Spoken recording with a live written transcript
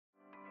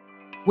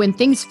When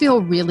things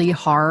feel really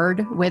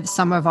hard with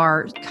some of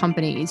our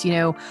companies,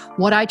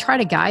 what I try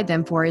to guide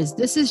them for is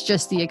this is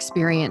just the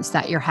experience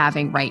that you're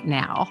having right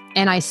now.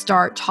 And I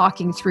start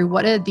talking through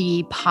what are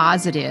the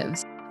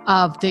positives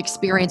of the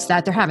experience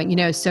that they're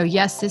having. So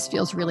yes, this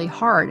feels really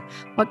hard,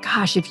 but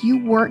gosh, if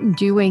you weren't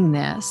doing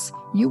this,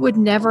 you would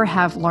never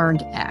have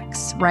learned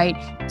X, right?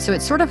 So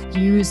it's sort of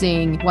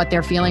using what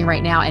they're feeling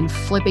right now and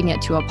flipping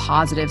it to a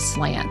positive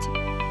slant.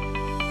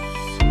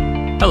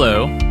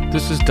 Hello,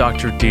 this is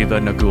Dr. Diva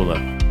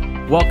Nagula.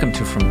 Welcome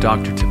to From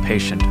Doctor to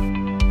Patient,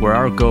 where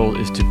our goal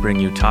is to bring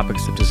you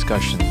topics of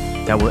discussion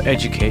that will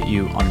educate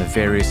you on the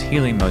various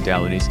healing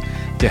modalities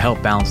to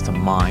help balance the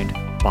mind,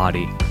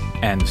 body,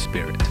 and the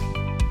spirit.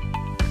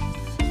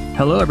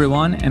 Hello,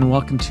 everyone, and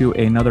welcome to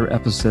another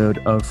episode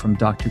of From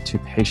Doctor to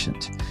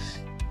Patient.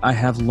 I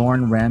have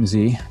Lauren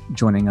Ramsey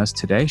joining us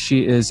today.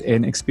 She is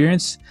an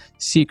experienced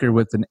seeker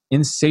with an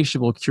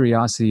insatiable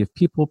curiosity of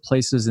people,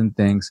 places, and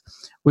things,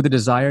 with a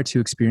desire to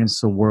experience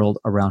the world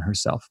around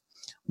herself.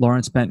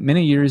 Lauren spent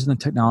many years in the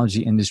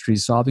technology industry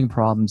solving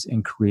problems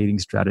and creating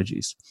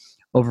strategies.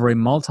 Over a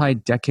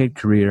multi-decade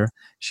career,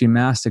 she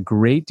amassed a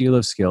great deal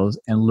of skills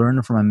and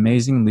learned from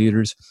amazing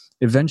leaders,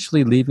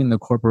 eventually leaving the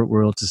corporate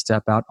world to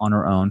step out on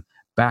her own,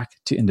 back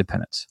to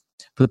independence.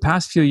 For the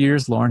past few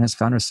years, Lauren has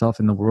found herself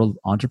in the world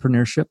of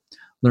entrepreneurship,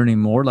 learning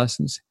more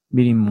lessons,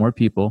 meeting more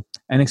people,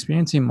 and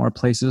experiencing more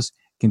places,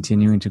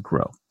 continuing to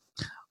grow.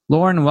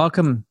 Lauren,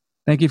 welcome.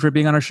 Thank you for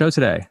being on our show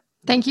today.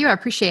 Thank you. I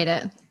appreciate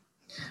it.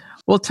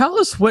 Well, tell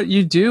us what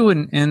you do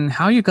and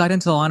how you got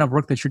into the line of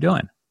work that you're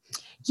doing.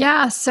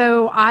 Yeah,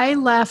 so I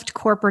left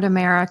corporate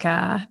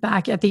America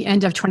back at the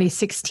end of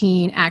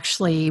 2016.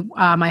 Actually,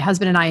 my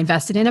husband and I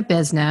invested in a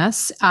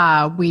business.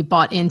 We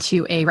bought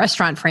into a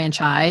restaurant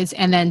franchise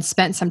and then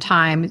spent some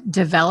time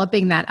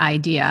developing that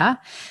idea.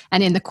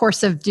 And in the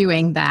course of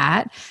doing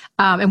that,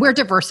 and we're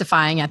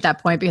diversifying at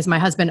that point because my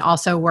husband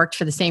also worked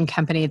for the same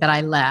company that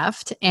I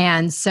left.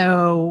 And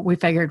so we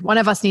figured one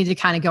of us needed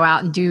to kind of go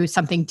out and do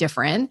something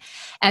different.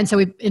 And so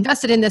we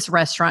invested in this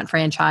restaurant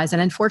franchise.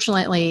 And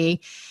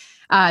unfortunately,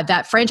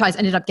 that franchise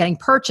ended up getting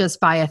purchased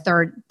by a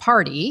third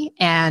party.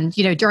 And,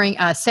 during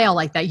a sale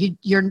like that, you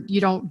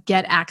don't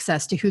get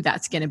access to who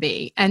that's going to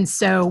be. And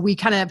so we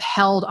kind of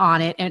held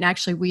on it. And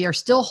actually, we are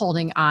still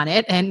holding on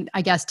it. And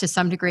I guess to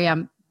some degree,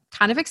 I'm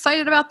kind of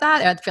excited about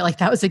that. I feel like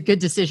that was a good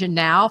decision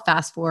now.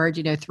 Fast forward,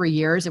 3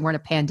 years and we're in a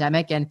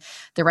pandemic and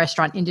the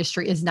restaurant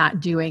industry is not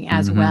doing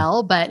as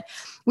well. But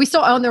we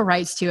still own the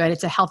rights to it.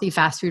 It's a healthy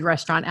fast food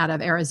restaurant out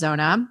of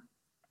Arizona.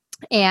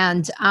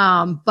 And,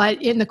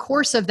 but in the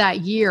course of that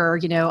year,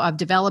 of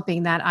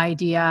developing that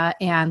idea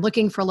and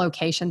looking for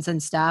locations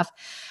and stuff,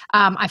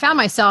 I found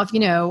myself,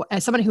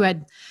 as someone who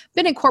had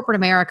been in corporate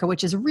America,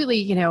 which is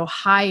really,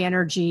 high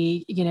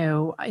energy,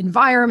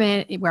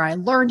 environment where I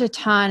learned a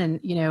ton and,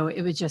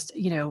 it was just,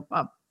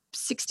 a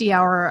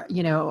 60-hour,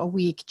 a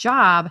week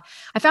job.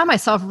 I found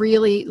myself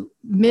really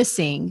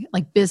missing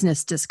like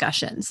business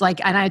discussions.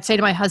 And I'd say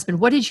to my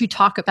husband, what did you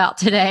talk about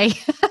today?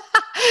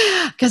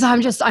 Because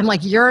I'm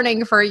like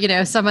yearning for,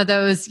 some of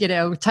those,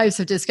 types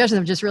of discussions.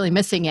 I'm just really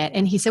missing it.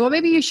 And he said, well,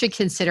 maybe you should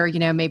consider,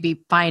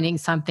 maybe finding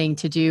something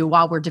to do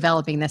while we're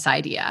developing this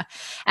idea.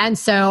 And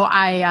so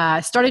I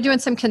started doing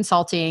some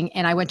consulting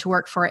and I went to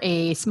work for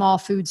a small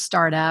food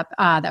startup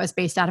that was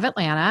based out of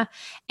Atlanta.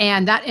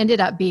 And that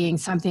ended up being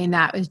something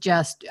that was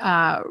just,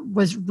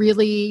 was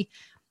really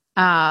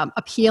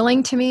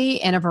appealing to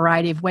me in a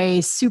variety of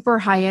ways, super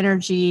high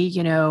energy,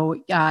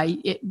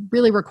 it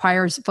really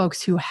requires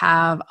folks who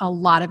have a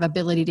lot of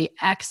ability to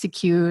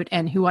execute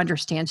and who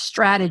understand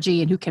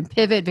strategy and who can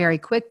pivot very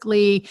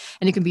quickly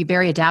and who can be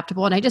very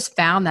adaptable. And I just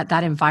found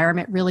that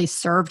environment really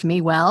served me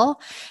well.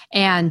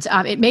 And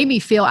it made me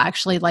feel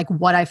actually like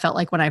what I felt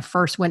like when I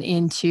first went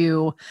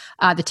into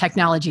the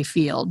technology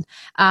field.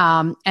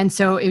 And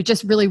so it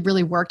just really,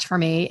 really worked for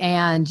me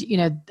and,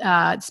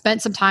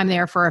 spent some time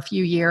there for a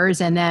few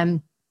years and then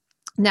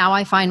now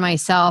I find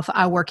myself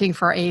working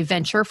for a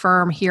venture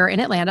firm here in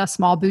Atlanta, a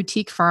small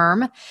boutique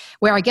firm,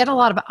 where I get a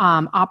lot of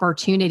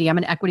opportunity. I'm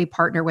an equity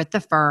partner with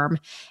the firm,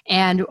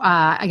 and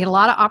I get a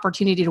lot of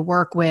opportunity to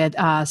work with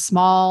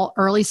small,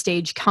 early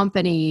stage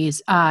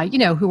companies,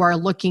 who are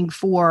looking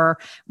for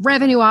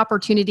revenue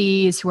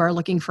opportunities, who are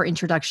looking for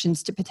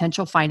introductions to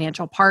potential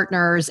financial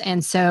partners,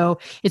 and so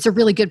it's a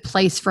really good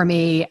place for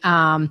me.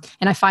 And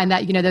I find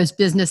that those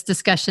business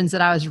discussions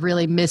that I was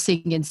really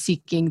missing and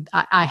seeking,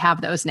 I have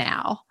those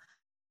now.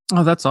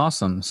 Oh, that's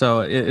awesome.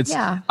 So it's,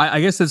 yeah. I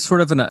guess it's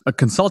sort of a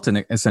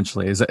consultant,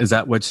 essentially. Is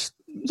that what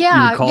you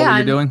would call what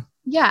you're doing?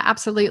 Yeah,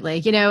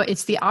 absolutely.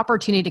 It's the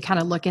opportunity to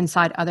kind of look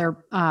inside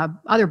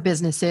other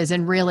businesses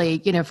and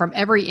really, from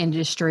every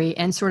industry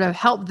and sort of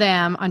help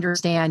them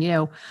understand,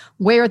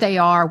 where they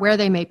are, where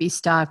they may be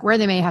stuck, where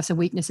they may have some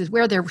weaknesses,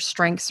 where their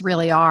strengths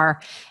really are,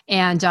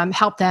 and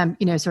help them,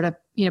 sort of,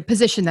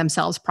 position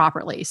themselves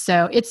properly.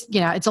 So it's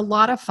a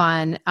lot of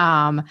fun.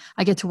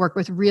 I get to work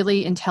with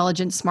really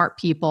intelligent, smart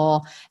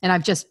people, and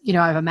I've just,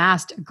 I've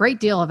amassed a great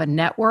deal of a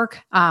network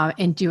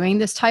in doing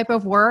this type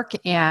of work,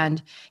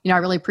 and I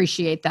really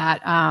appreciate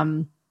that.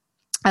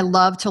 I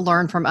love to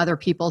learn from other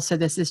people. So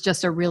this is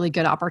just a really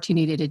good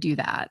opportunity to do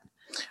that.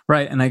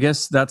 Right. And I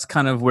guess that's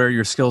kind of where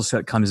your skill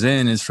set comes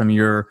in, is from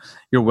your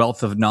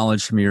wealth of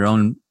knowledge from your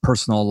own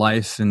personal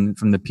life and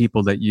from the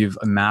people that you've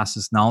amassed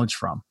this knowledge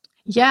from.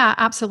 Yeah,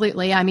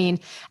 absolutely. I mean,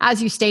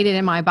 as you stated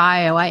in my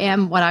bio, I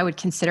am what I would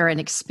consider an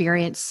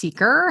experience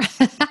seeker.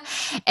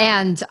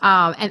 and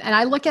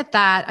I look at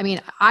that. I mean,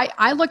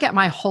 I look at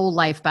my whole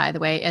life, by the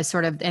way, as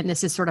sort of, and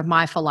this is sort of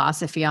my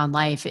philosophy on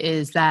life,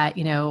 is that,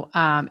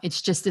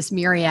 it's just this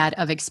myriad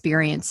of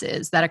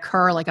experiences that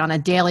occur like on a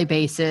daily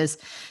basis.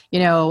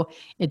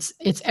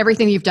 It's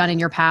everything you've done in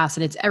your past,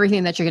 and it's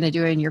everything that you're going to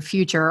do in your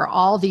future.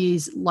 All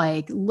these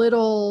like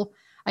little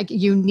like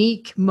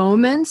unique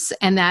moments,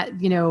 and that,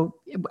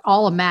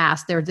 all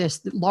amassed, they're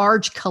this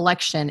large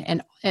collection,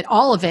 and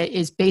all of it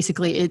is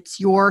basically, it's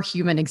your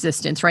human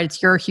existence, right?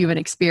 It's your human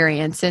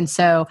experience. And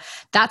so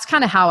that's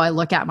kind of how I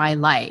look at my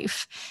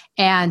life.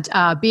 And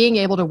being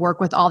able to work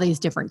with all these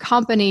different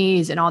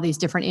companies and all these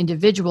different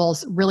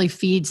individuals really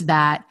feeds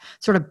that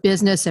sort of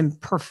business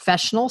and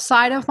professional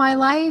side of my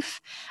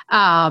life.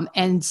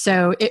 And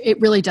so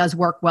it really does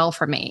work well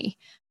for me.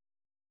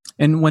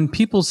 And when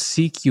people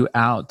seek you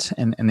out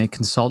and they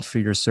consult for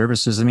your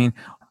services, I mean,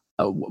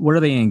 what are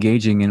they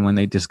engaging in when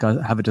they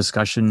have a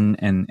discussion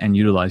and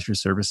utilize your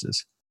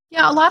services?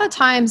 Yeah, a lot of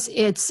times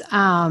it's,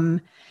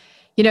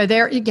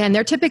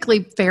 they're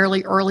typically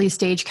fairly early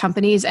stage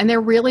companies, and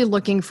they're really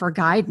looking for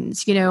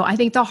guidance. I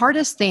think the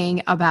hardest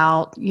thing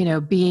about,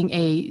 being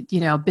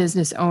a,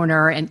 business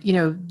owner, and,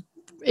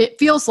 it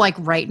feels like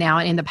right now,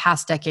 in the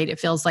past decade, it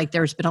feels like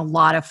there's been a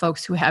lot of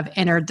folks who have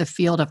entered the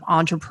field of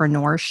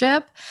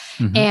entrepreneurship.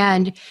 Mm-hmm.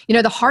 And,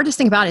 the hardest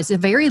thing about it is a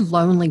very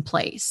lonely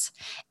place.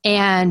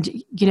 And,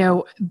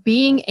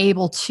 being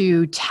able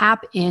to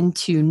tap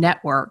into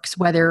networks,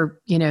 whether,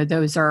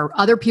 those are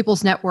other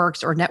people's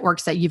networks or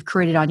networks that you've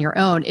created on your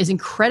own, is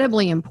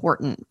incredibly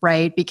important,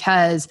 right?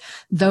 Because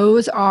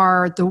those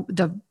are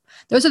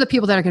those are the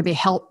people that are going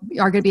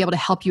to be able to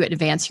help you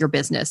advance your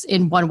business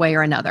in one way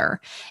or another.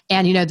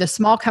 And, the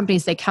small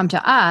companies, they come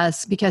to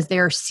us because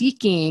they're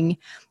seeking,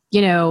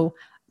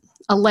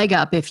 a leg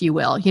up, if you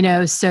will,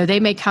 so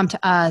they may come to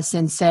us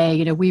and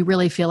say, we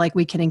really feel like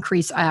we can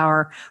increase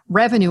our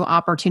revenue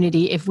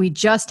opportunity if we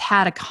just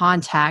had a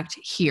contact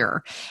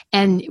here.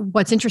 And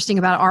what's interesting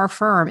about our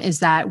firm is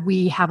that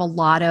we have a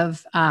lot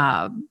of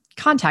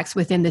contacts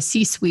within the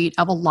C-suite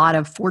of a lot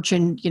of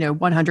Fortune,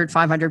 100,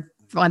 500,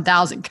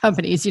 1,000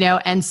 companies,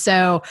 and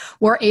so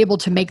we're able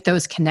to make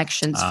those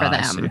connections for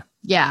them.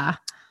 Yeah.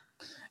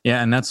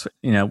 Yeah. And that's,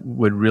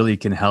 what really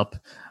can help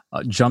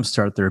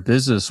jumpstart their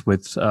business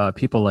with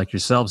people like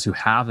yourselves who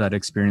have that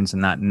experience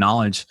and that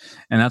knowledge.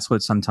 And that's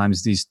what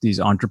sometimes these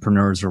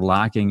entrepreneurs are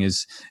lacking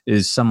is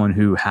someone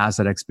who has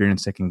that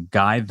experience that can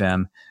guide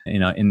them,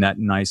 in that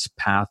nice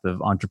path of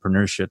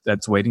entrepreneurship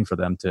that's waiting for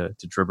them to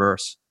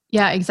traverse.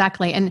 Yeah,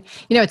 exactly. And,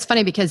 it's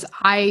funny because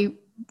I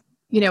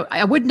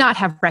would not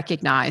have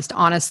recognized,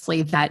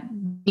 honestly, that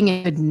being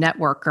a good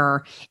networker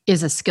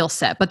is a skill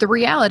set. But the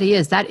reality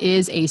is that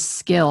is a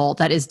skill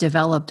that is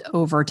developed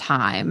over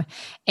time.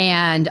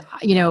 And,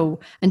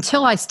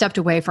 until I stepped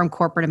away from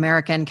corporate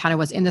America and kind of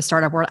was in the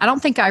startup world, I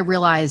don't think I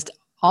realized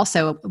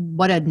also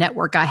what a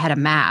network I had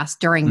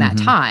amassed during that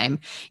time.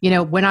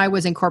 When I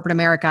was in corporate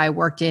America, I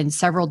worked in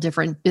several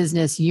different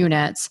business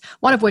units,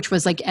 one of which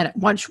was like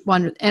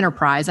one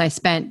enterprise. I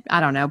spent, I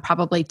don't know,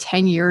 probably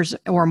 10 years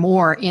or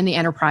more in the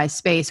enterprise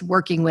space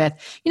working with,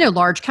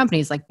 large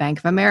companies like Bank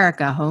of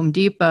America, Home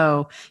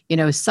Depot,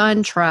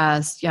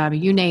 SunTrust,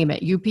 you name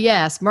it,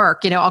 UPS,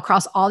 Merck,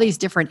 across all these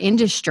different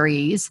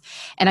industries.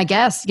 And I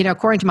guess,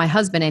 according to my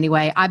husband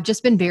anyway, I've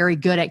just been very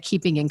good at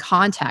keeping in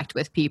contact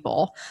with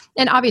people.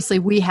 And obviously,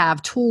 we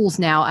have tools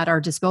now at our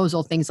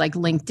disposal, things like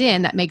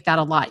LinkedIn, that make that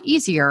a lot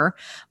easier.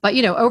 But,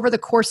 over the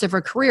course of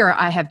a career,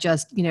 I have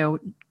just,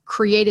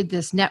 created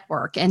this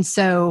network. And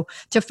so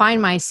to find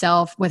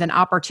myself with an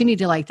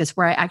opportunity like this,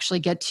 where I actually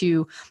get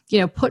to,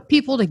 put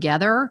people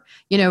together,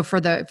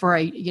 for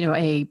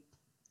a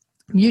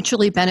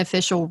mutually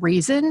beneficial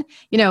reason,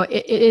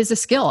 it is a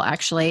skill,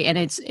 actually. And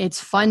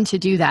it's fun to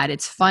do that.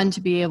 It's fun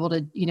to be able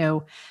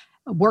to,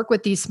 work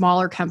with these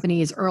smaller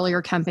companies,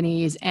 earlier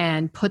companies,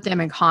 and put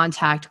them in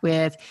contact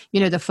with,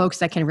 the folks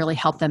that can really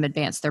help them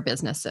advance their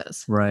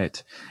businesses.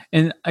 Right.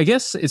 And I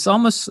guess it's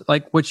almost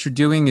like what you're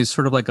doing is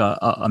sort of like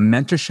a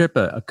mentorship,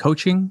 a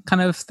coaching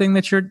kind of thing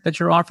that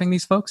you're offering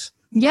these folks.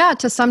 Yeah,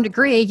 to some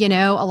degree,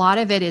 a lot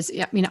of it is,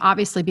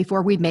 obviously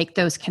before we make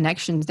those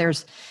connections,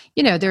 there's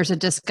a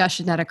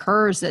discussion that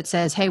occurs that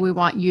says, hey, we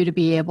want you to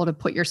be able to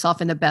put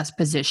yourself in the best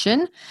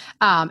position,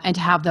 and to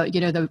have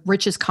the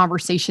richest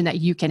conversation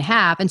that you can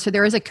have. And so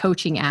there is a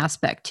coaching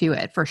aspect to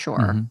it for sure.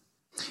 Mm-hmm.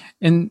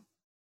 And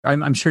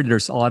I'm sure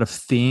there's a lot of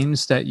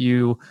themes that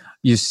you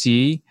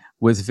see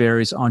with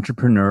various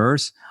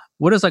entrepreneurs.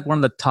 What is like one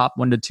of the top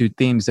 1 to 2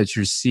 themes that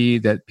you see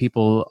that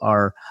people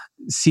are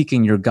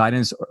seeking your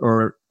guidance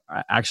or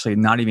actually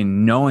not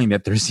even knowing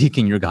that they're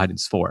seeking your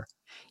guidance for?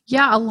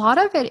 Yeah, a lot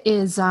of it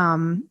is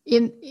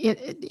in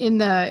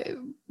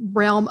the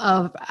realm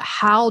of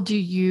how do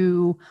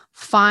you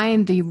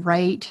find the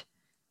right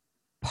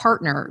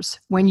partners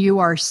when you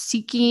are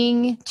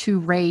seeking to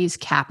raise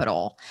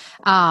capital.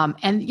 And,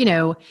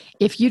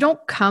 if you don't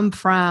come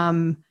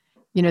from,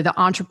 the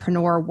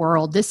entrepreneur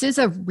world, this is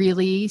a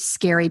really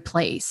scary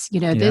place.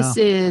 This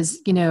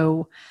is,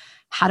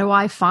 how do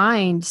I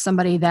find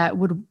somebody that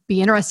would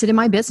be interested in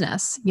my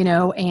business,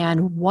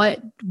 and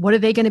what are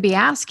they going to be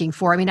asking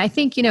for? I mean, I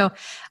think, a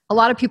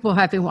lot of people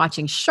have been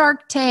watching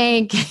Shark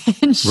Tank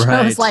and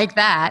shows like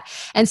that.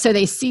 And so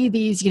they see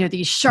these,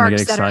 these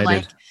sharks that are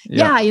like,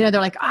 they're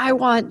like, I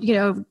want,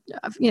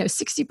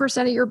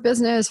 60% of your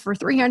business for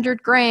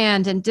 300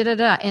 grand and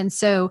da-da-da. And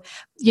so,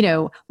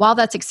 while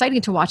that's exciting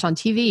to watch on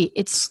TV,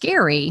 it's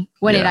scary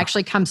when it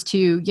actually comes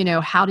to,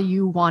 how do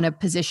you want to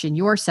position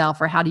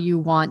yourself, or how do you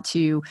want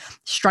to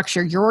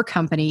structure your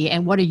company,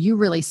 and what are you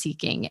really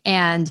seeking?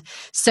 And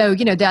so,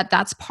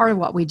 that's part of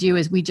what we do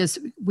is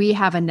we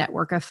have a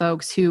network of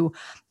folks who,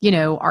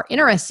 are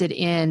interested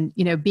in,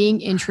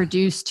 being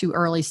introduced to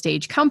early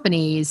stage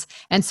companies.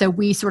 And so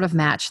we sort of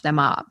match them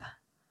up.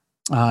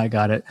 I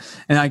got it.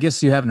 And I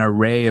guess you have an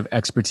array of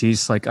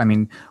expertise. Like, I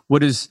mean, what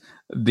does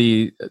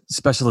the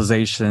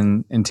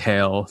specialization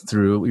entail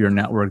through your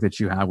network that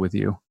you have with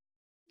you?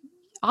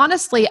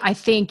 Honestly, I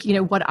think,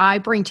 what I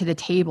bring to the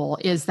table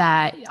is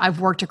that I've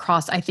worked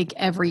across, I think,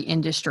 every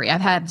industry.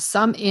 I've had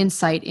some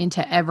insight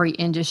into every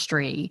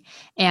industry.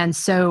 And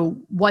so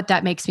what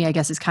that makes me, I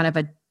guess, is kind of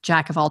a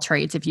jack of all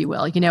trades, if you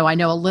will. I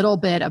know a little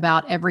bit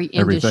about every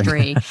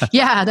industry.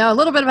 A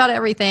little bit about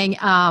everything.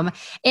 And,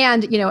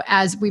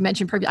 as we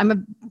mentioned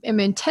previously, I'm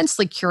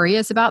intensely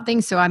curious about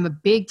things. So I'm a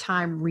big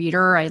time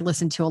reader. I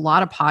listen to a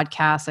lot of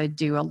podcasts. I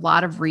do a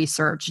lot of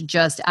research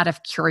just out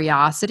of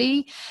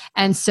curiosity.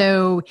 And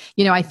so,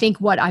 I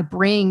think what I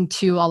bring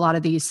to a lot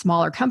of these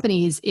smaller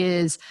companies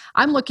is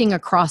I'm looking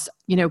across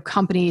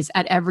companies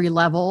at every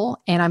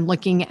level, and I'm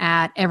looking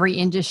at every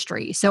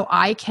industry. So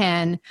I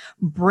can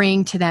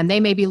bring to them, they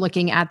may be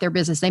looking at their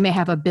business. They may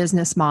have a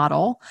business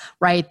model,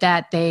 right,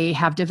 that they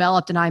have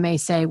developed. And I may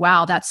say,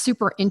 wow, that's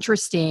super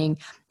interesting.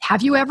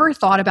 Have you ever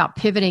thought about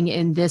pivoting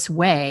in this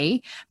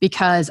way?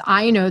 Because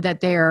I know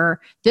that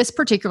this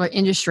particular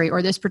industry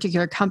or this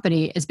particular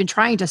company has been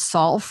trying to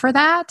solve for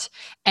that.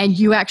 And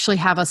you actually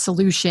have a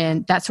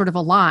solution that sort of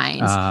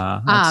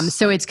aligns.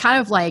 So it's kind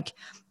of like,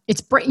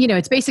 it's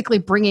basically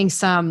bringing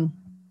some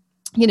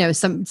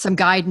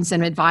guidance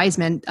and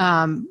advisement.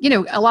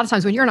 A lot of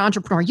times when you're an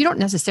entrepreneur, you don't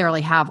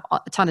necessarily have a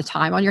ton of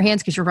time on your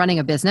hands because you're running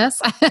a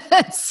business.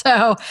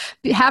 So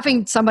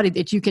having somebody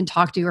that you can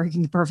talk to or who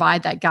can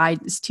provide that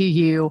guidance to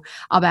you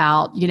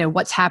about,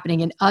 what's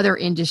happening in other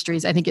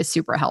industries, I think is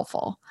super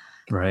helpful.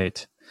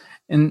 Right.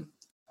 And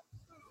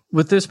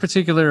with this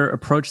particular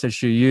approach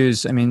that you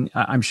use, I mean,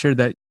 I'm sure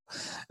that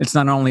it's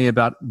not only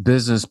about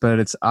business,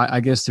 but I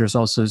guess there's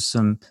also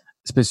some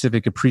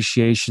specific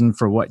appreciation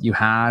for what you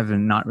have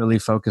and not really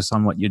focus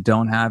on what you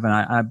don't have. And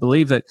I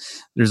believe that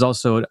there's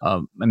also a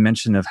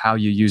mention of how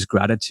you use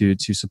gratitude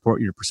to support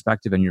your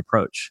perspective and your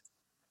approach.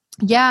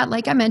 Yeah,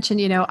 like I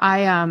mentioned,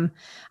 I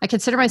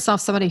consider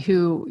myself somebody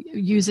who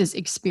uses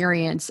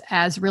experience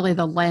as really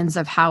the lens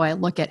of how I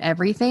look at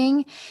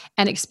everything.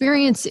 And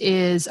experience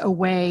is a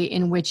way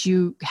in which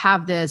you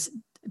have this,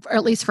 or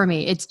at least for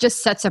me, it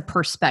just sets a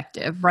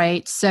perspective,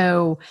 right?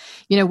 So,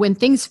 when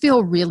things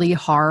feel really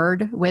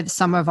hard with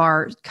some of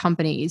our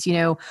companies,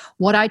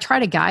 what I try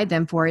to guide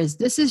them for is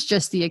this is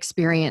just the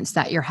experience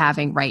that you're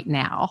having right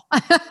now.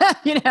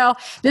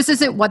 This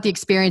isn't what the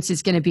experience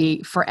is going to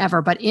be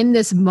forever, but in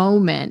this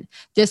moment,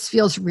 this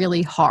feels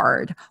really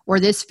hard, or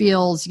this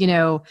feels,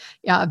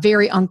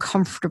 very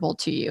uncomfortable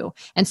to you.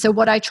 And so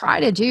what I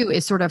try to do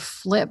is sort of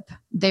flip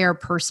their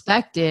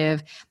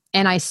perspective.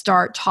 And I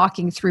start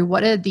talking through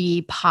what are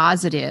the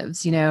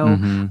positives,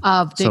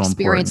 of the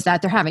experience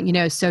that they're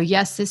having, so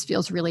yes, this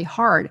feels really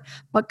hard,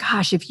 but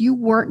gosh, if you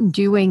weren't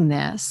doing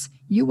this,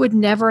 you would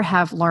never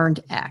have learned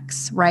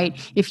X, right?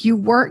 If you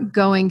weren't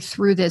going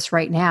through this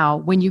right now,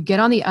 when you get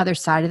on the other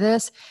side of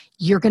this,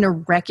 you're going to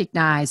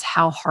recognize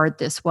how hard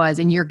this was,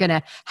 and you're going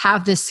to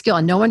have this skill,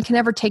 and no one can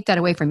ever take that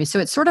away from you. So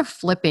it's sort of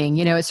flipping,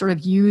 it's sort of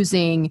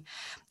using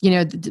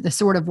the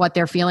sort of what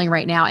they're feeling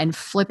right now and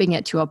flipping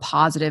it to a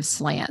positive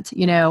slant,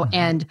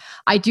 and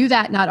I do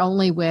that not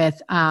only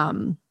with,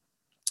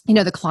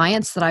 the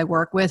clients that I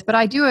work with, but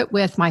I do it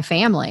with my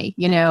family,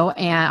 and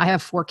I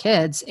have 4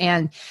 kids,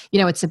 and,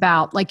 it's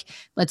about, like,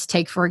 let's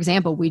take, for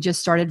example, we just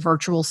started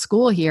virtual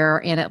school here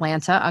in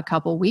Atlanta a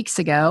couple weeks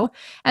ago,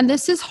 and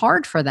this is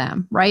hard for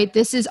them, right?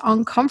 This is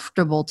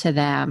uncomfortable to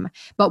them.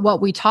 But what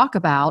we talk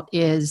about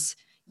is,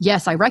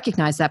 yes, I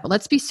recognize that, but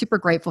let's be super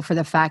grateful for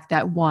the fact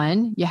that,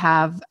 one, you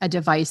have a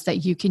device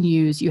that you can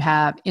use, you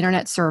have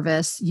internet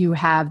service, you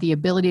have the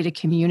ability to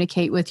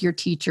communicate with your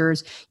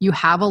teachers, you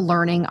have a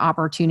learning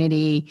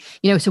opportunity,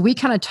 so we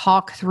kind of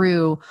talk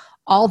through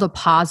all the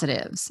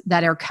positives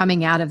that are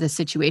coming out of the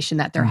situation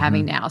that they're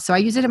having now. So I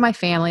use it in my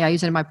family, I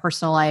use it in my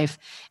personal life,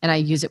 and I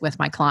use it with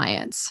my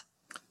clients.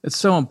 It's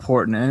so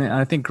important. And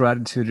I think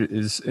gratitude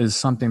is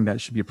something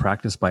that should be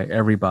practiced by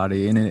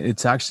everybody. And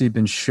it's actually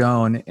been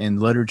shown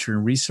in literature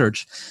and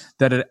research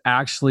that it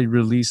actually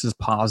releases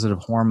positive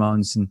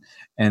hormones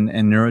and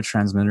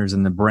neurotransmitters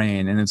in the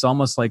brain. And it's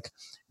almost like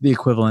the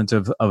equivalent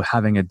of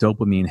having a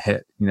dopamine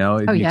hit.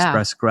 If you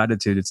express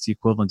gratitude, it's the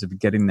equivalent of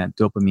getting that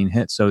dopamine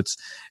hit. So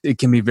it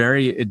can be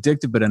very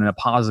addictive, but in a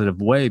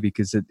positive way,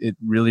 because it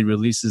really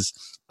releases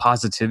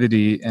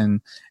positivity,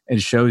 and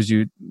it shows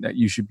you that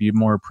you should be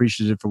more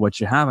appreciative for what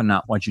you have and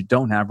not what you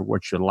don't have or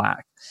what you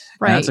lack.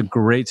 Right. And that's a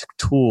great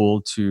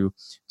tool to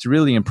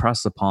really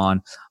impress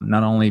upon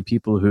not only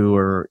people who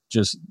are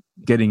just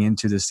getting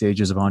into the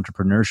stages of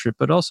entrepreneurship,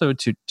 but also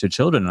to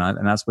children.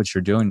 And that's what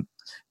you're doing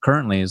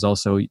currently, is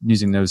also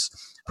using those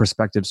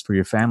perspectives for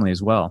your family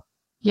as well.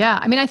 Yeah.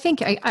 I mean, I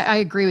think I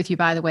agree with you,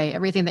 by the way.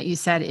 Everything that you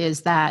said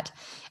is that,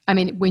 I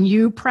mean, when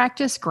you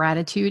practice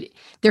gratitude,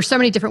 there's so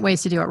many different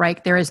ways to do it,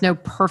 right? There is no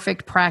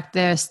perfect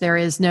practice. There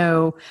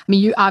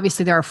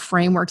are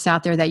frameworks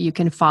out there that you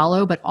can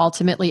follow, but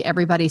ultimately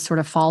everybody sort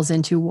of falls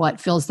into what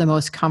feels the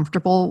most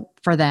comfortable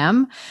for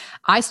them.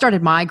 I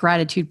started my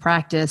gratitude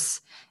practice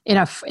in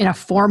a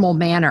formal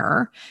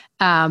manner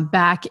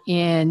back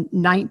in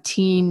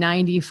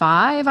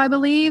 1995, I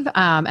believe,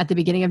 at the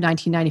beginning of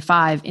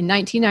 1995. In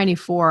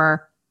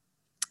 1994,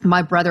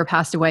 my brother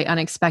passed away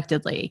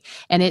unexpectedly,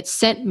 and it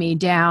sent me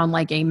down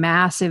like a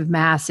massive,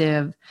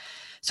 massive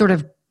sort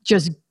of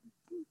just,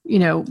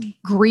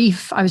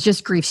 grief. I was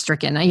just grief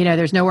stricken.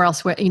 There's nowhere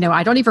else.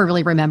 I don't even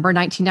really remember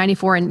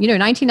 1994. And,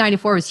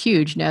 1994 was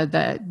huge.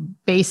 The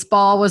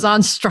baseball was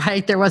on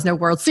strike. There was no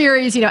World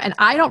Series, and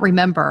I don't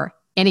remember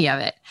any of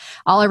it.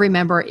 All I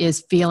remember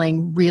is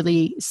feeling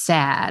really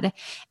sad.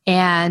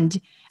 And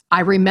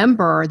I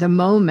remember the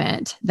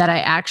moment that I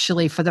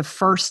actually, for the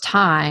first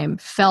time,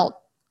 felt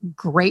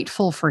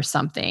grateful for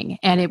something.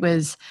 And it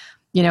was,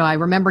 I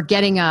remember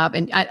getting up,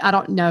 and I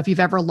don't know if you've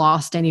ever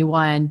lost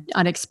anyone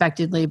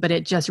unexpectedly, but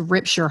it just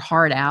rips your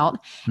heart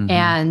out. Mm-hmm.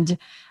 And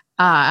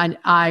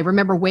I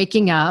remember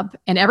waking up,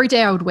 and every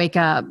day I would wake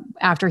up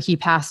after he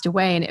passed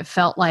away, and it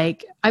felt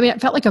like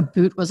a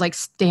boot was like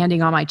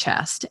standing on my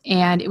chest,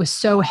 and it was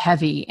so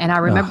heavy. And I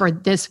remember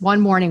this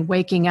one morning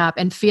waking up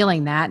and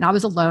feeling that, and I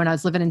was alone. I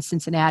was living in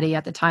Cincinnati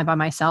at the time by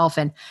myself,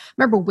 and I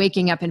remember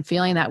waking up and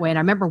feeling that way. And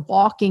I remember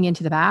walking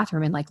into the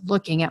bathroom and like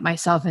looking at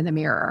myself in the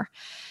mirror,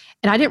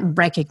 and I didn't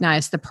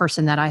recognize the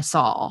person that I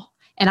saw.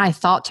 And I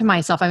thought to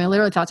myself, I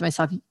literally thought to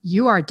myself,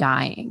 you are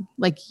dying.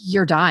 Like,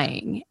 you're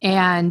dying.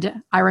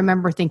 And I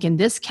remember thinking,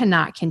 this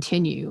cannot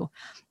continue.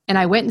 And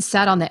I went and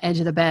sat on the edge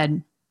of the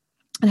bed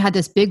and had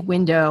this big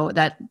window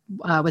that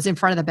was in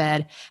front of the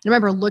bed. And I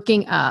remember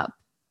looking up,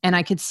 and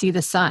I could see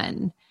the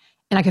sun,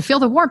 and I could feel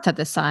the warmth of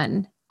the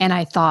sun. And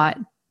I thought,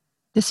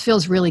 this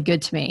feels really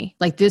good to me.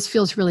 Like, this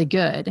feels really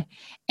good.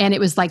 And it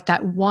was like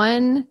that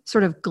one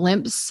sort of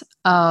glimpse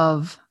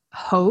of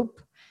hope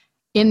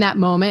in that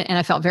moment. And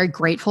I felt very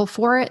grateful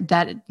for it,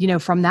 that,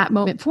 from that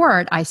moment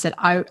forward, I said,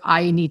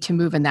 I need to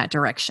move in that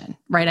direction,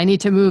 right? I need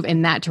to move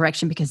in that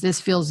direction because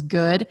this feels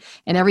good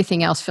and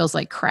everything else feels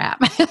like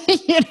crap,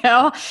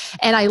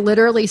 And I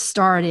literally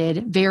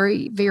started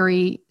very,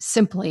 very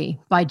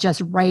simply by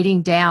just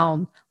writing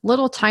down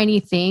little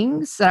tiny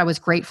things that I was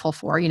grateful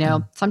for.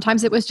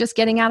 Sometimes it was just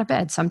getting out of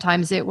bed.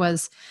 Sometimes it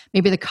was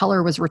maybe the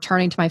color was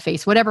returning to my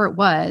face, whatever it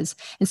was.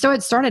 And so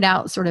it started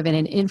out sort of in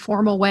an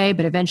informal way,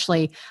 but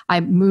eventually I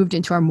moved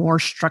into a more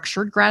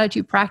structured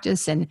gratitude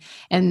practice. And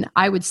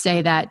I would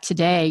say that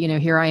today,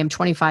 here I am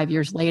 25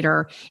 years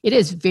later, it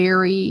is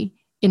very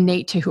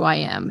innate to who I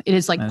am. It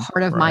is like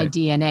part of my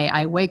DNA.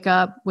 I wake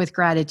up with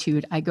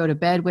gratitude. I go to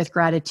bed with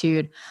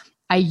gratitude.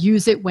 I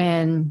use it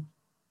when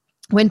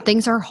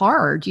things are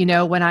hard,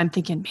 when I'm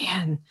thinking,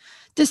 man,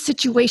 this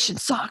situation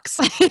sucks.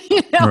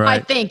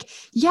 I think,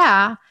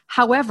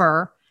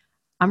 however,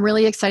 I'm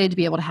really excited to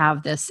be able to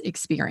have this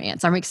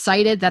experience. I'm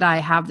excited that I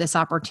have this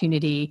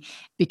opportunity,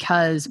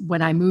 because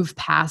when I move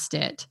past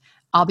it,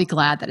 I'll be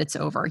glad that it's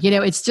over.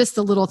 It's just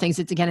the little things.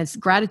 It's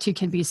gratitude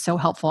can be so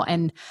helpful.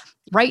 And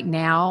right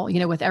now,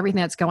 with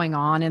everything that's going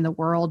on in the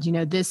world,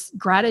 this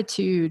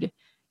gratitude,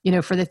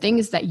 for the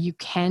things that you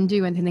can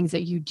do and the things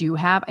that you do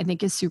have, I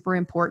think is super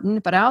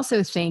important. But I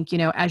also think,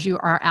 as you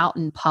are out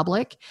in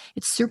public,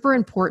 it's super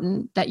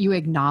important that you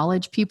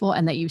acknowledge people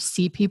and that you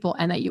see people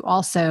and that you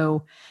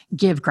also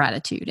give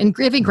gratitude. And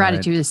giving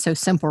gratitude is so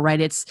simple,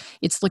 right?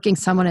 It's looking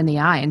someone in the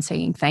eye and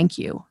saying, thank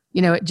you,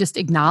 just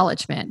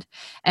acknowledgement.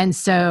 And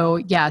so,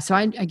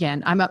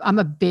 I'm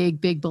a big,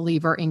 big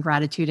believer in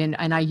gratitude,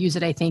 and I use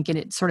it, I think, and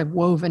it's sort of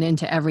woven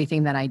into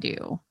everything that I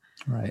do.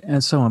 Right. And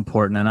it's so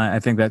important. And I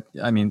think that,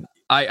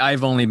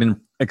 I've only been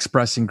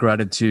expressing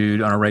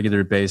gratitude on a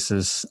regular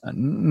basis,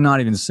 not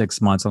even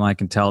 6 months, and I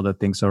can tell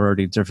that things are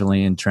already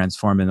differently and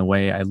transformed in the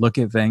way I look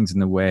at things, in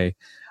the way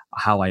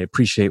how I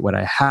appreciate what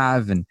I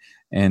have,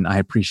 and I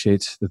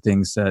appreciate the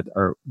things that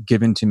are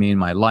given to me in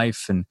my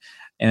life, and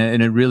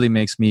it really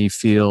makes me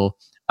feel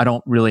I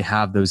don't really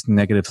have those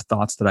negative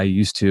thoughts that I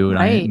used to. And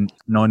Right. I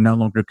no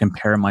longer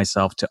compare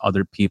myself to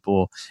other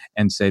people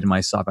and say to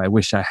myself, I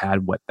wish I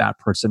had what that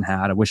person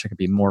had. I wish I could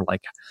be more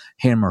like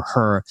him or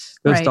her.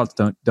 Those Right. thoughts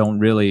don't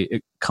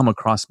really come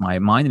across my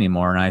mind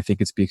anymore. And I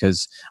think it's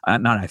because, I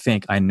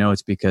know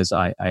it's because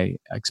I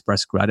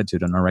express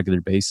gratitude on a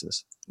regular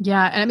basis.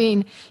 Yeah. And I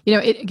mean,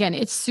 again,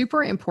 it's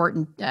super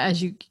important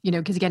as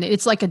because again,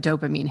 it's like a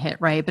dopamine hit,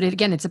 right? But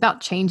again, it's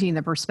about changing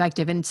the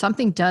perspective, and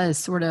something does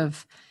sort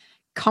of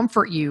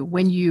comfort you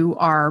when you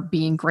are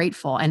being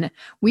grateful. And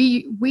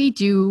we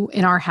do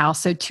in our house.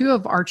 So two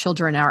of our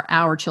children are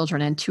our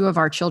children, and two of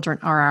our children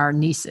are our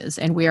nieces,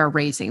 and we are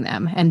raising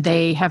them. And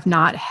they have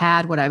not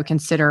had what I would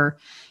consider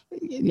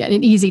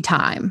an easy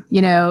time,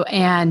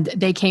 and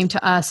they came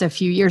to us a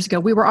few years ago.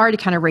 We were already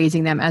kind of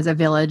raising them as a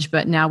village,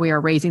 but now we are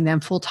raising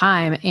them full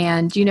time.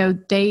 And,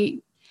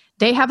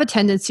 they have a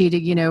tendency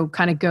to,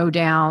 kind of go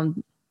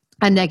down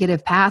a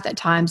negative path at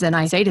times. And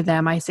I say to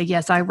them,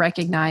 yes, I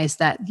recognize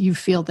that you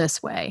feel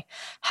this way.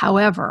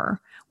 However,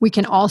 we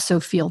can also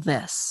feel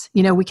this.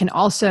 We can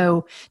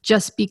also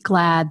just be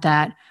glad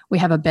that we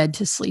have a bed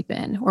to sleep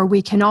in, or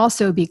we can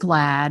also be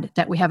glad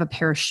that we have a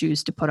pair of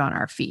shoes to put on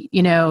our feet.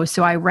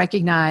 So I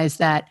recognize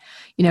that,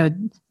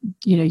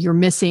 you're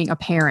missing a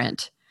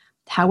parent.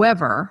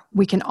 However,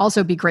 we can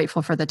also be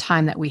grateful for the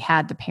time that we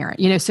had the parent.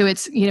 So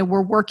it's,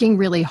 we're working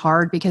really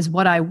hard, because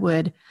what I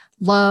would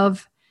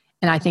love,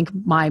 and I think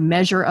my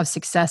measure of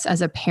success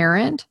as a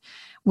parent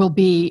will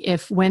be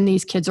if, when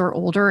these kids are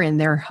older and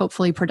they're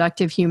hopefully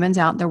productive humans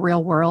out in the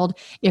real world,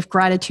 if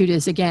gratitude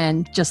is,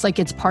 again, just like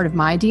it's part of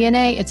my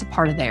DNA, it's a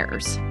part of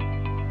theirs.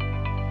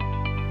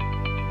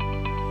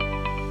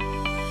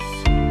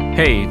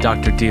 Hey,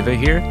 Dr. Diva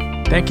here.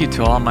 Thank you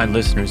to all my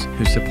listeners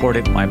who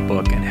supported my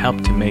book and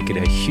helped to make it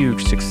a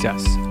huge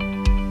success.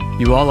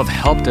 You all have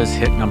helped us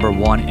hit number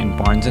 1 in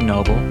Barnes &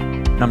 Noble,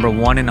 number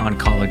 1 in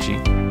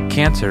oncology,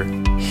 cancer,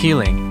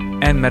 healing,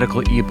 and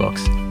medical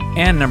ebooks,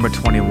 and number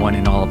 21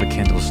 in all of the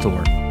Kindle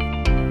store.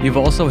 You've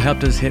also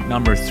helped us hit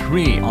number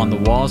 3 on the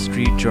Wall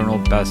Street Journal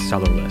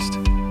bestseller list.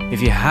 If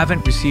you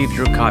haven't received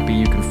your copy,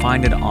 you can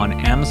find it on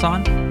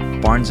Amazon,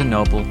 Barnes &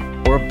 Noble,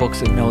 or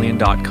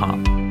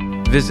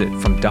booksamillion.com. Visit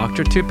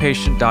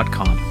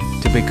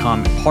fromdoctortopatient.com to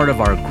become part of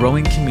our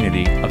growing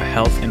community of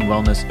health and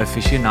wellness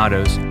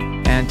aficionados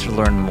and to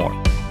learn more.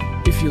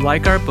 If you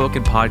like our book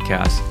and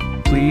podcast,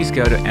 please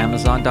go to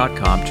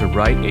Amazon.com to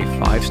write a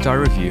 5-star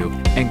review,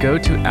 and go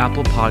to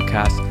Apple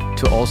Podcasts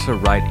to also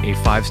write a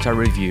 5-star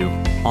review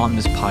on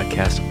this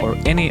podcast or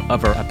any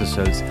of our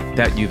episodes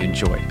that you've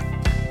enjoyed.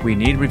 We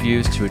need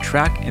reviews to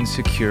attract and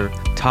secure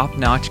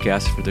top-notch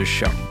guests for this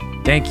show.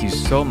 Thank you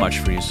so much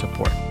for your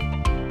support.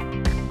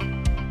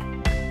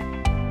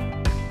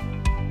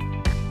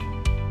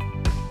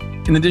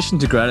 In addition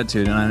to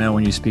gratitude, and I know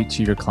when you speak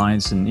to your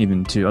clients and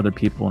even to other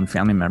people and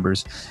family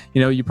members,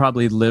 you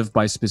probably live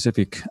by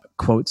specific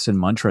quotes and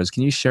mantras.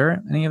 Can you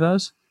share any of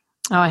those?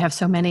 Oh, I have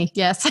so many.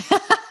 Yes.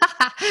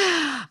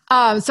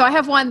 So I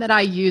have one that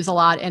I use a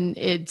lot, and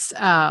it's,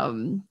 I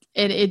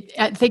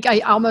think I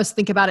almost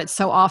think about it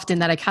so often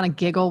that I kind of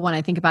giggle when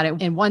I think about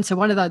it. And one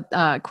of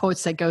the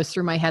quotes that goes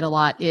through my head a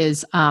lot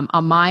is,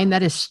 a mind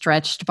that is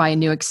stretched by a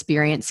new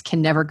experience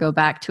can never go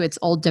back to its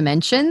old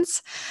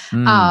dimensions.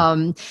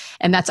 And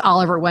that's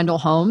Oliver Wendell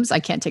Holmes. I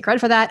can't take credit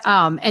for that.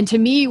 And to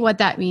me, what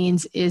that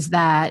means is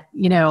that,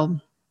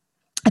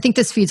 I think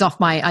this feeds off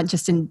my, I'm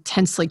just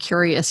intensely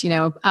curious,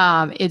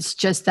 it's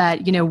just that,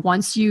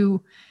 once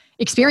you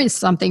experience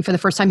something for the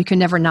first time, you can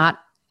never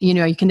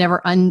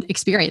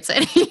unexperience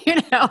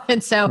it,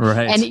 And so,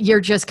 right. And you're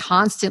just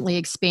constantly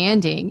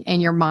expanding,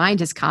 and your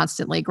mind is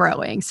constantly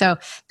growing. So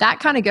that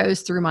kind of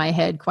goes through my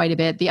head quite a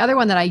bit. The other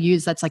one that I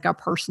use that's like a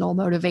personal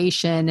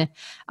motivation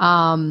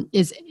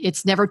is,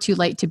 it's never too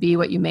late to be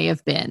what you may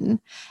have been.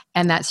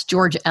 And that's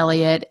George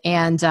Eliot.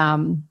 And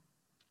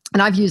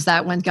I've used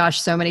that one,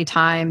 so many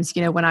times,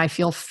 when I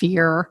feel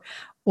fear,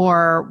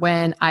 or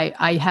when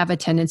I have a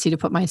tendency to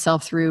put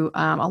myself through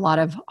a lot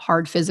of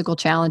hard physical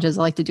challenges.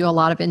 I like to do a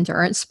lot of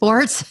endurance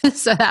sports.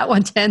 So that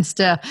one tends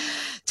to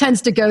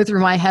go through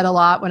my head a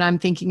lot when I'm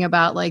thinking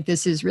about, like,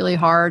 this is really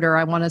hard, or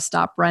I want to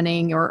stop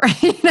running, or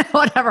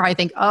whatever. I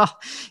think,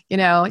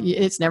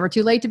 it's never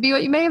too late to be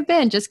what you may have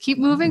been. Just keep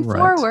moving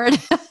forward.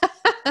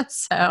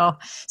 So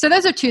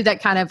those are two that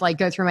kind of like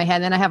go through my head.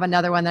 And then I have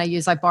another one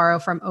that I borrow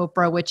from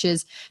Oprah, which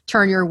is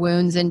turn your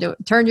wounds into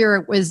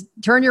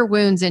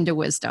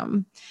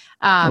wisdom.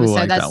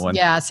 So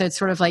that's, so it's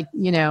sort of like,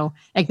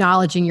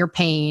 acknowledging your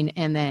pain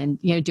and then,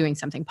 doing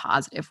something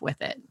positive with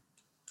it.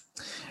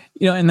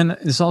 And then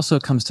this also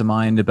comes to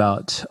mind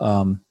about,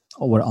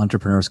 what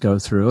entrepreneurs go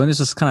through. And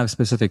this is kind of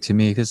specific to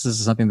me, because this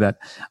is something that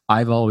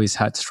I've always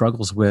had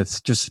struggles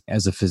with just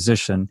as a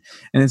physician.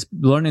 And it's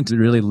learning to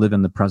really live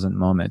in the present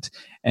moment.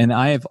 And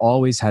I have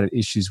always had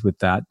issues with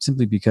that,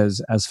 simply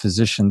because as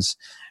physicians,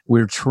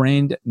 we're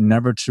trained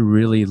never to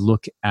really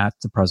look at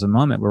the present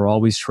moment. We're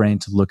always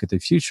trained to look at the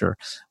future.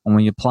 And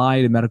when you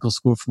apply to medical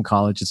school from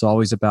college, it's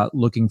always about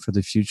looking for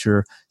the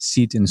future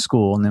seat in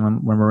school. And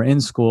then when we're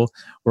in school,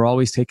 we're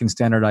always taking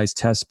standardized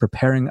tests,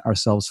 preparing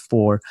ourselves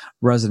for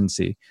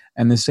residency.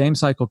 And the same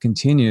cycle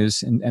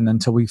continues and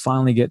until we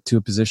finally get to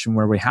a position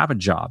where we have a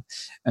job.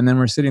 And then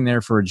we're sitting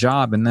there for a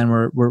job, and then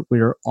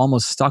we're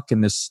almost stuck in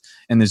this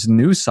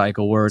news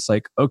cycle where it's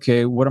like,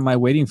 okay, what am I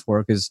waiting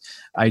for? Because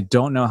I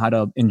don't know how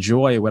to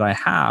enjoy what I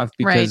have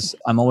because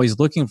I'm always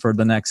looking for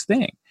the next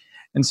thing.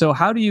 And so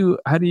how do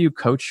you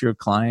coach your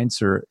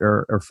clients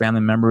or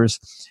family members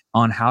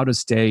on how to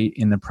stay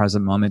in the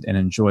present moment and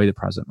enjoy the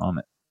present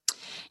moment?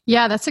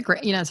 Yeah, that's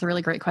it's a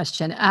really great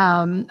question.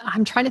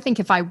 I'm trying to think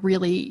if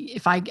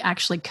I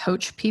actually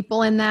coach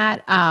people in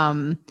that.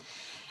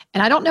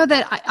 And I don't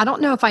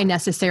know if I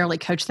necessarily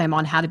coach them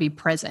on how to be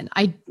present.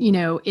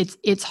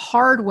 It's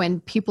hard when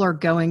people are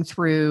going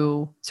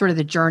through sort of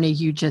the journey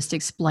you just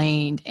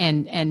explained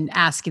and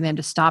asking them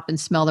to stop and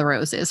smell the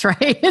roses,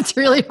 right? It's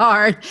really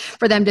hard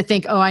for them to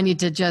think, oh, I need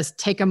to just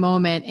take a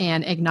moment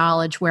and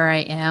acknowledge where I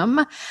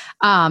am.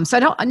 So I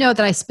don't know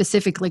that I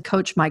specifically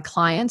coach my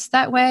clients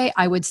that way.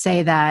 I would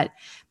say that,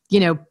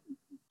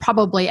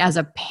 probably as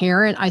a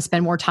parent, I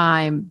spend more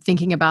time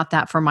thinking about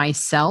that for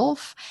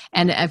myself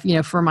and,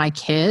 for my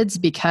kids,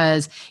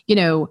 because,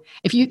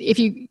 if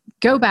you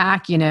go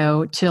back,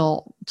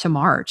 to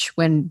March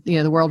when,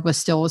 the world was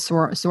still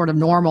sort of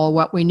normal,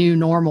 what we knew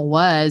normal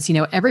was,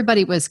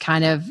 everybody was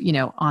kind of,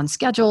 on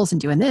schedules and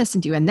doing this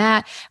and doing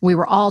that. We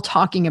were all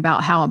talking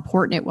about how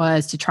important it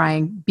was to try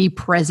and be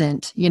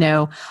present,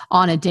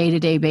 on a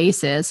day-to-day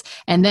basis.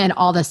 And then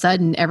all of a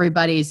sudden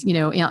everybody's,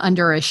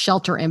 under a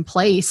shelter in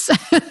place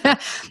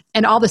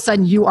and all of a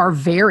sudden you are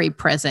very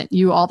present.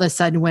 You all of a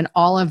sudden, when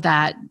all of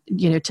that,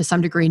 to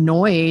some degree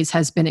noise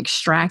has been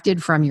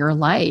extracted from your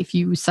life,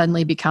 you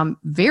suddenly become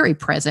very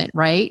present,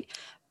 right?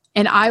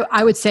 And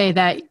I would say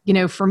that,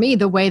 for me,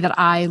 the way that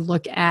I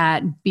look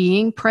at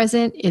being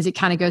present is it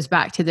kind of goes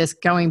back to this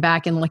going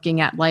back and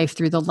looking at life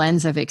through the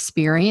lens of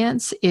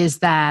experience, is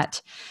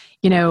that,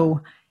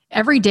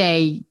 every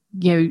day,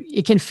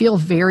 it can feel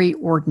very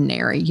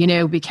ordinary,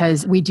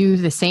 because we do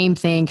the same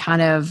thing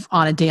kind of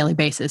on a daily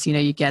basis.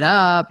 You get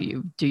up,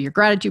 you do your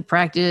gratitude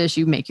practice,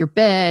 you make your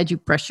bed, you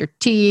brush your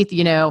teeth,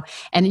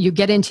 and you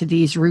get into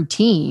these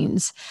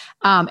routines.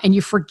 And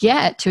you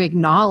forget to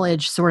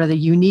acknowledge sort of the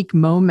unique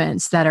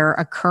moments that are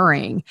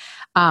occurring.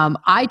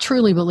 I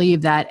truly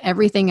believe that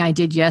everything I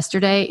did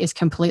yesterday is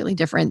completely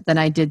different than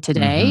I did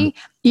today,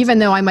 even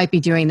though I might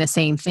be doing the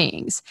same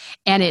things.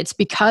 And it's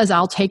because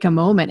I'll take a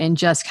moment and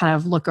just kind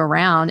of look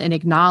around and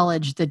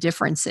acknowledge the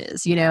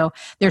differences.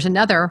 There's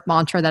another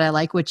mantra that I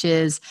like, which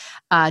is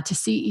to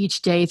see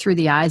each day through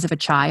the eyes of a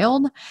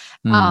child.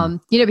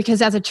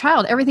 Because as a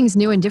child, everything's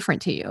new and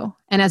different to you.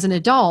 And as an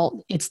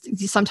adult,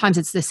 sometimes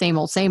it's the same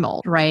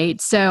old, right?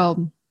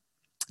 So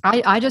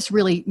I just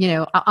really,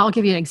 I'll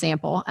give you an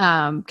example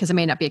because I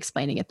may not be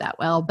explaining it that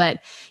well,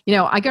 but,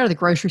 I go to the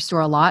grocery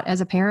store a lot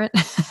as a parent.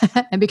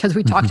 And because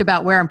we talked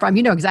about where I'm from,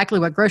 exactly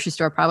what grocery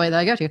store probably that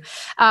I go to.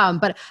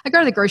 But I go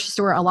to the grocery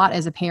store a lot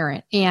as a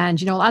parent.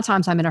 And, a lot of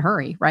times I'm in a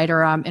hurry, right?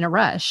 Or I'm in a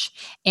rush.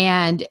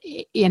 And,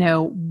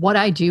 what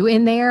I do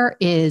in there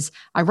is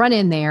I run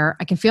in there.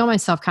 I can feel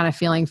myself kind of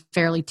feeling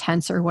fairly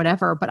tense or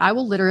whatever, but I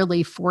will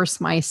literally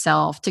force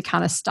myself to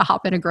kind of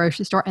stop in a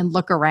grocery store and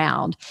look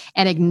around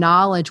and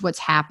acknowledge what's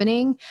happening,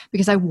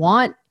 because I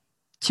want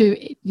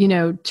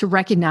to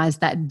recognize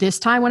that this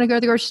time when I go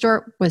to the grocery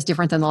store was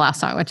different than the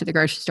last time I went to the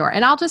grocery store.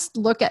 And I'll just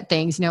look at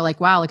things, like,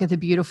 wow, look at the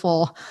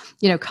beautiful,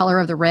 color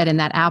of the red in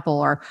that apple,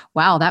 or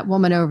wow, that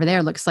woman over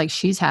there looks like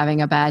she's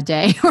having a bad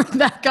day, or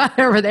that guy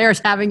over there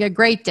is having a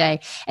great day.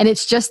 And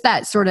it's just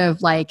that sort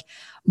of like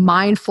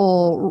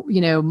mindful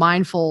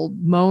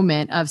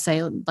moment of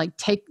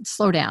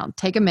slow down,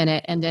 take a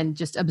minute, and then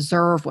just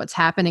observe what's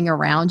happening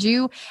around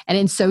you. And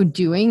in so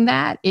doing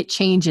that, it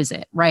changes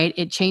it, right?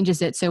 It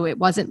changes it. So it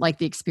wasn't like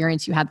the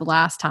experience you had the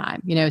last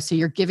time, so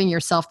you're giving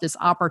yourself this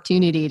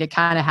opportunity to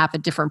kind of have a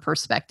different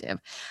perspective.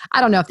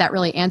 I don't know if that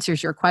really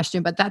answers your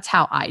question, but that's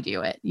how I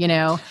do it,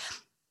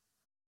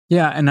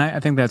 Yeah. And I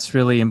think that's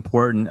really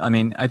important. I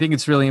mean, I think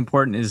it's really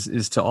important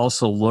is to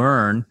also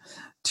learn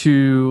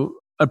to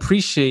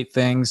appreciate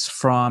things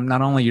from not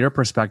only your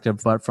perspective,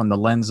 but from the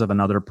lens of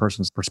another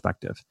person's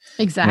perspective.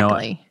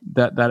 Exactly.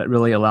 That it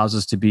really allows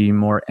us to be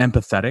more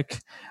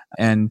empathetic.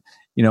 And,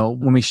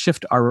 when we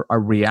shift our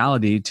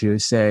reality to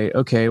say,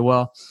 okay,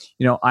 well,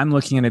 I'm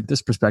looking at it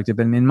this perspective,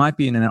 and it might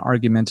be in an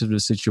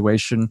argumentative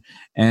situation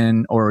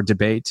or a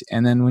debate.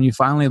 And then when you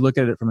finally look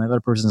at it from another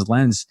person's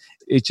lens,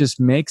 it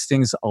just makes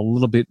things a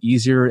little bit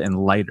easier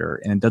and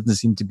lighter. And it doesn't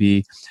seem to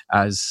be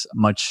as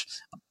much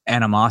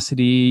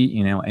animosity,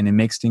 and it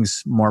makes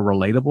things more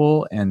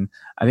relatable. And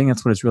I think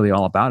that's what it's really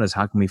all about, is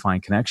how can we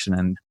find connection,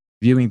 and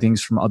viewing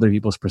things from other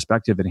people's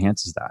perspective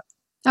enhances that.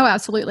 Oh,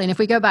 absolutely. And if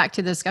we go back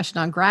to the discussion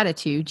on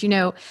gratitude,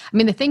 I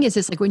mean, the thing is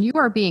like when you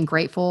are being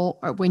grateful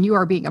or when you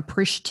are being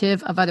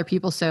appreciative of other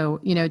people. So,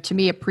 to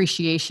me,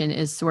 appreciation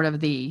is sort of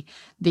the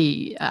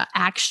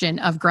action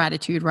of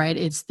gratitude, right?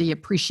 It's the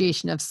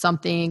appreciation of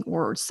something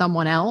or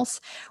someone else.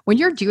 When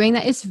you're doing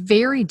that, it's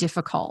very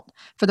difficult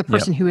for the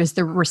person who is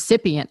the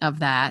recipient of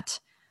that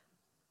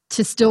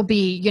to still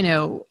be,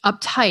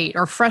 uptight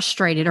or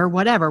frustrated or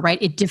whatever,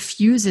 right? It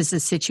diffuses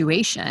the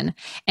situation.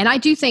 And I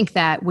do think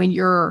that when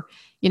you're,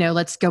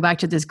 let's go back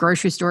to this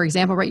grocery store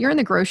example, right? You're in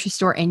the grocery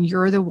store and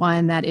you're the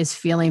one that is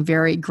feeling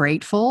very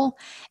grateful.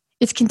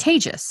 It's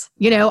contagious.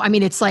 I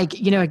mean, it's like,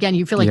 again,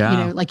 you feel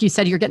like, like you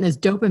said, you're getting this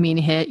dopamine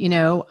hit,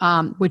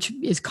 which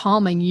is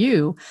calming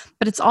you,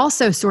 but it's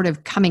also sort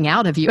of coming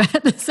out of you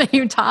at the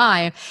same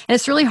time. And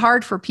it's really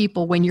hard for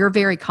people when you're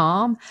very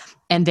calm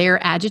and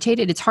they're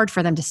agitated. It's hard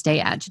for them to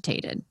stay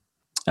agitated.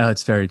 Oh,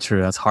 it's very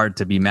true. It's hard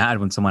to be mad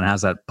when someone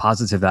has that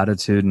positive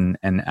attitude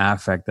and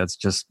affect that's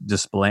just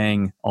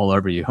displaying all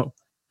over you.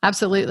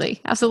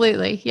 Absolutely.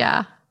 Absolutely.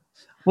 Yeah.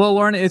 Well,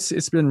 Lauren,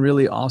 it's been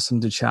really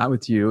awesome to chat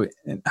with you.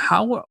 And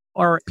how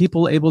are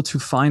people able to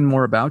find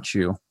more about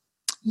you?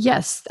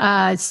 Yes.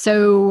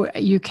 So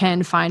you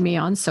can find me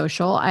on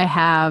social. I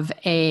have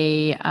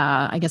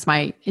I guess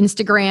my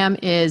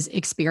Instagram is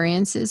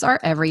Experiences Are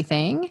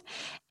Everything.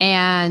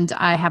 And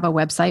I have a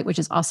website, which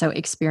is also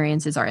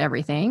Experiences Are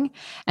Everything.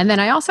 And then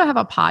I also have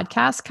a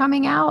podcast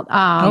coming out.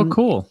 Oh,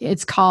 cool.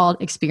 It's called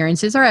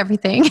Experiences Are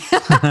Everything.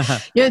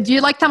 Do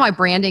you like how my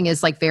branding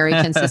is like very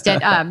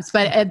consistent?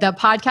 But the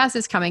podcast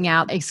is coming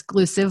out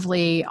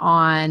exclusively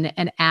on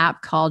an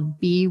app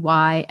called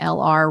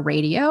BYLR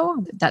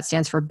Radio. That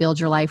stands for Build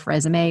Your Life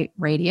Resume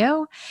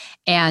Radio.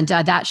 And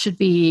that should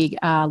be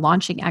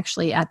launching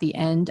actually at the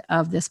end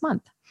of this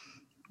month.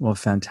 Well,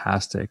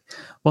 fantastic.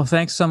 Well,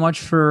 thanks so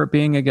much for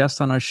being a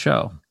guest on our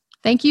show.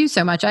 Thank you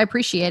so much. I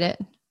appreciate it.